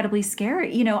be incredibly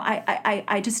scary.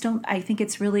 I just don't. I think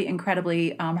it's really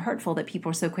incredibly hurtful that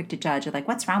people are so quick to judge. They're like,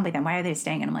 what's wrong with them? Why are they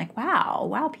staying? And I'm like,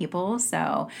 wow, people.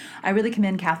 So I really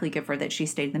commend Kathy Gifford that she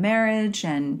stayed in the marriage,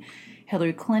 and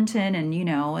Hillary Clinton, and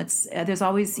it's there's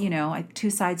always two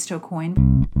sides to a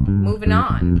coin. Moving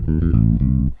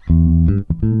on.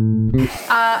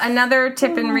 Another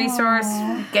tip and resource: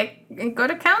 go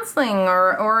to counseling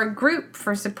or a group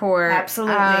for support.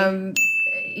 Absolutely.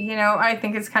 I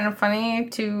think it's kind of funny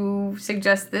to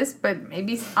suggest this, but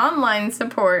maybe online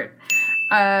support.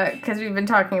 because we've been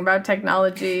talking about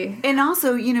technology. And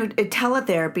also,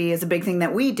 teletherapy is a big thing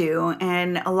that we do,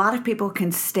 and a lot of people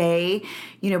can stay,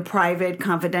 private,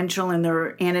 confidential in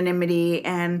their anonymity,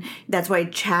 and that's why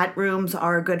chat rooms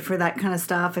are good for that kind of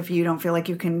stuff. If you don't feel like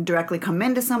you can directly come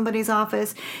into somebody's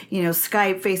office,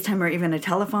 Skype, FaceTime, or even a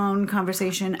telephone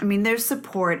conversation. I mean, there's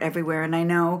support everywhere, and I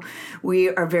know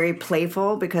we are very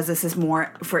playful because this is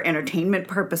more for entertainment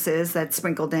purposes that's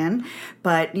sprinkled in,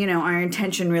 but, our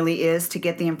intention really is to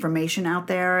get the information out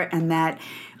there, and that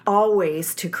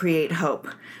always to create hope.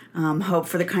 Hope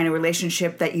for the kind of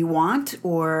relationship that you want,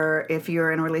 or if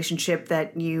you're in a relationship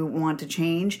that you want to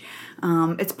change,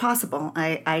 it's possible.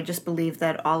 I just believe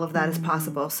that all of that is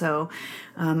possible. So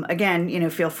again,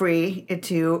 feel free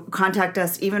to contact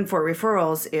us even for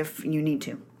referrals if you need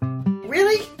to.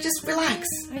 Really? Just relax.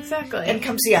 Exactly. And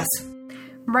come see us.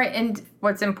 Right, and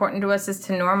what's important to us is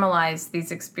to normalize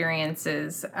these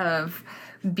experiences of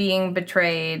being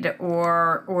betrayed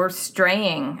or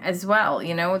straying as well.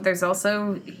 There's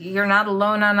also, you're not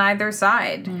alone on either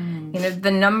side.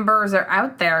 The numbers are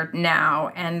out there now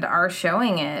and are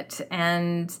showing it.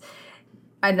 And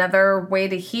another way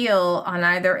to heal on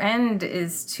either end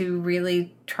is to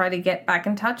really try to get back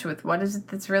in touch with what is it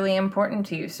that's really important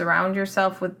to you. Surround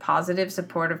yourself with positive,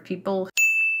 supportive people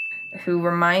who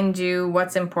remind you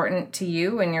what's important to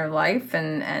you in your life.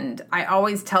 And I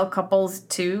always tell couples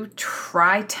to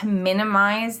try to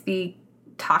minimize the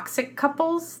toxic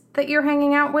couples that you're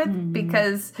hanging out with,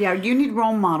 because... Yeah, you need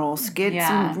role models. Get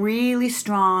some really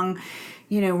strong,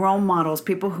 role models,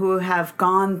 people who have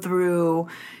gone through...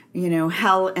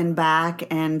 hell and back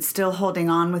and still holding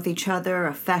on with each other,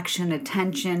 affection,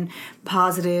 attention,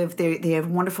 positive. They have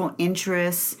wonderful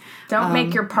interests. Don't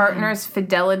make your partner's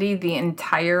fidelity the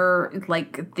entire,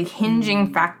 the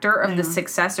hinging factor of the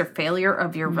success or failure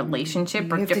of your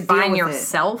relationship, or define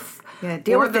yourself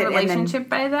deal or with the it relationship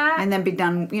by that. And then be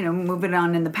done, move it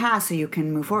on in the past so you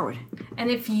can move forward. And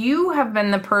if you have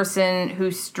been the person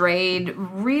who strayed,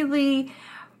 really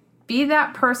be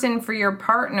that person for your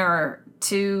partner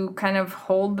to kind of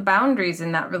hold the boundaries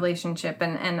in that relationship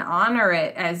and honor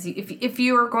it as if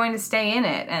you are going to stay in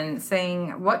it, and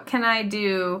saying, what can I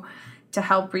do to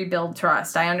help rebuild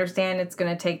trust? I understand it's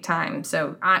going to take time.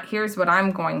 So here's what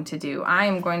I'm going to do.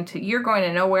 You're going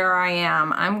to know where I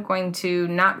am. I'm going to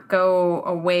not go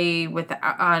away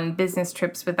on business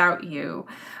trips without you.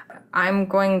 I'm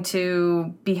going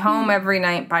to be home every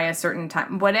night by a certain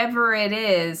time, whatever it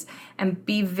is, and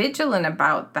be vigilant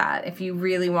about that. If you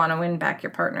really want to win back your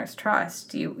partner's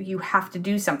trust, you have to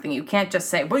do something. You can't just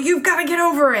say, well, you've got to get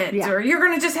over it, or you're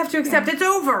going to just have to accept it's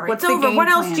over. What's it's the over. game What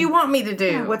else plan? do you want me to do?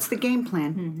 Yeah, what's the game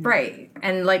plan? Right.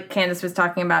 And like Candace was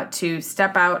talking about, to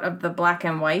step out of the black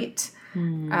and white,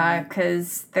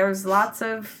 because there's lots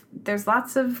of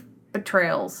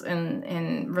betrayals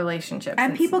in relationships.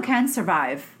 And people can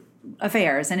survive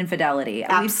affairs and infidelity.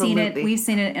 Absolutely. We've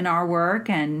seen it in our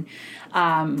work, and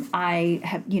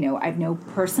I've known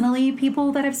personally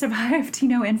people that have survived,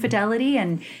 infidelity,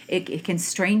 and it can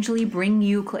strangely bring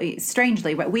you,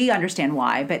 but we understand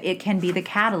why, but it can be the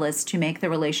catalyst to make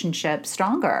the relationship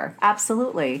stronger.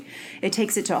 Absolutely. It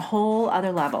takes it to a whole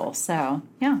other level. So,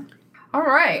 yeah. All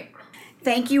right.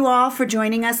 Thank you all for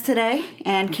joining us today.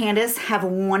 And Candace, have a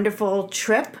wonderful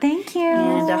trip. Thank you.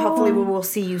 And hopefully we will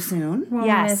see you soon. We'll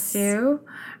Yes. miss you.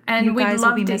 And You we'd guys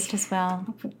love will be to missed as well.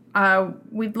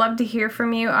 We'd love to hear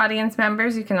from you, audience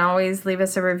members. You can always leave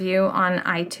us a review on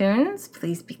iTunes.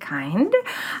 Please be kind.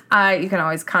 You can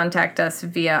always contact us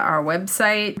via our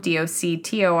website,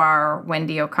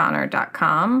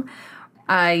 doctor.wendyo'connor.com.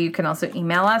 You can also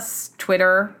email us.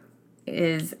 Twitter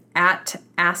is at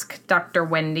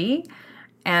AskDrWendy.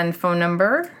 And phone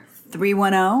number?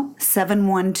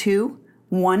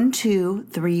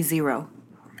 310-712-1230.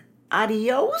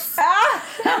 Adios.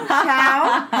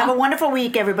 Ciao. Have a wonderful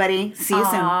week, everybody. See you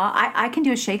soon. I can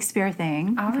do a Shakespeare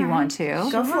thing if you want to.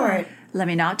 Go for it. Let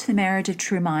me not to the marriage of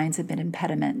true minds have been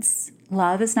impediments.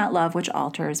 Love is not love which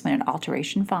alters when an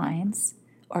alteration finds,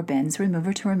 or bends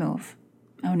remover to remove.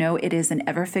 Oh no, it is an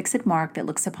ever-fixed mark that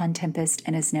looks upon tempest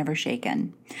and is never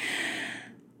shaken.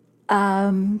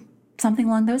 Something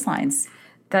along those lines.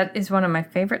 That is one of my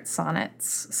favorite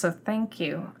sonnets, so thank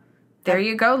you. There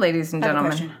you go, ladies and I have a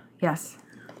gentlemen. question. Yes.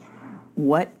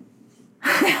 What?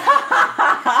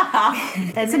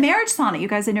 It's a marriage sonnet. You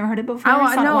guys have never heard it before? Oh,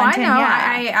 Sonnet no, I 110, know.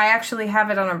 Yeah. I actually have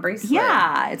it on a bracelet.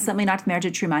 Yeah, it's something not to marriage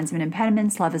of true minds have been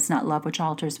impediments. Love is not love which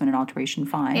alters when an alteration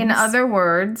finds. In other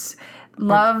words,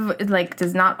 love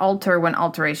does not alter when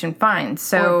alteration finds.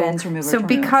 So, Or bends, remover, so to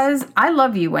because I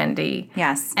love you, Wendy.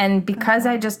 Yes. And because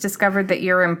I just discovered that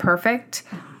you're imperfect,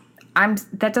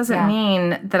 that doesn't Yeah.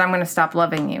 mean that I'm going to stop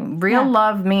loving you. Real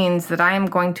love means that I am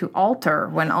going to alter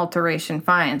when alteration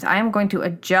finds. I am going to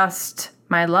adjust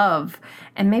my love.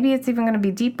 And maybe it's even going to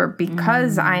be deeper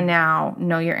because I now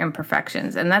know your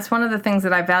imperfections. And that's one of the things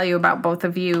that I value about both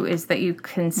of you is that you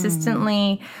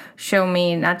consistently show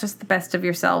me not just the best of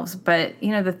yourselves, but,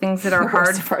 the things that are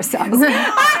hard for ourselves.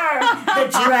 The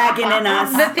dragon in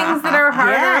us. the things that are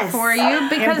harder Yes. for you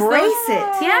because Embrace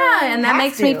it. Yeah, and that Have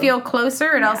makes me to. feel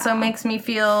closer. It also makes me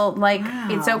feel like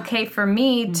it's okay for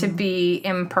me to be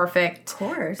imperfect. Of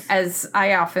course. As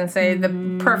I often say, the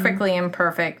perfectly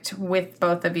imperfect with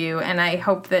both of you. And I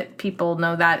hope that people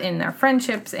know that in their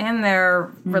friendships and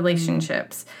their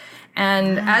relationships.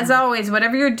 And as always,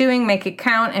 whatever you're doing, make it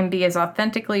count and be as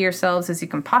authentically yourselves as you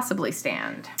can possibly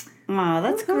stand. Oh,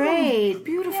 that's great.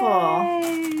 Beautiful.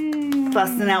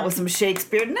 Busting out with some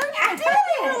Shakespeare. No, I did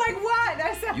it. Like what?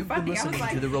 That's so You've been funny. I was listening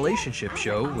like, to The Relationship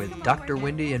Show with Dr.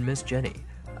 Wendy and Miss Jenny.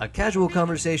 A casual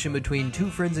conversation between two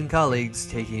friends and colleagues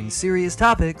taking serious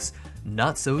topics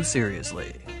not so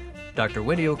seriously. Dr.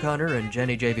 Wendy O'Connor and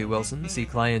Jenni J.V. Wilson see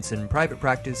clients in private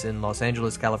practice in Los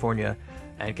Angeles, California,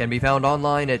 and can be found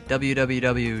online at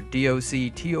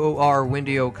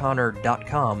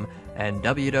www.doctorwendyo'connor.com and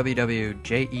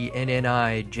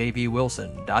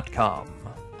www.jennijvwilson.com.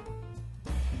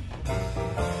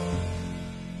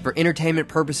 For entertainment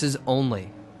purposes only.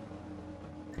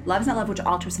 Love is not love which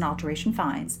alters and alteration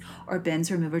finds, or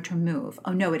bends, remove, or to remove.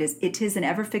 Oh no, it is an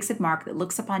ever-fixed mark that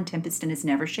looks upon tempest and is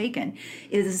never shaken.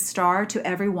 It is a star to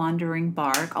every wandering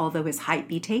bark, although his height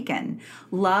be taken.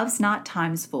 Love's not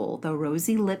time's full, though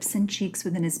rosy lips and cheeks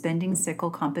within his bending sickle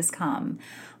compass come.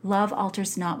 Love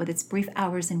alters not with its brief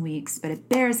hours and weeks, but it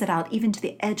bears it out even to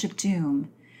the edge of doom.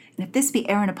 And if this be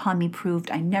errand upon me proved,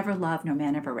 I never loved, nor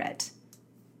man ever writ.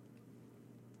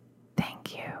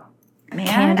 Thank you. Man,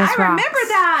 Candace I remember rocks.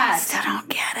 that. I don't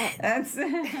get it. That's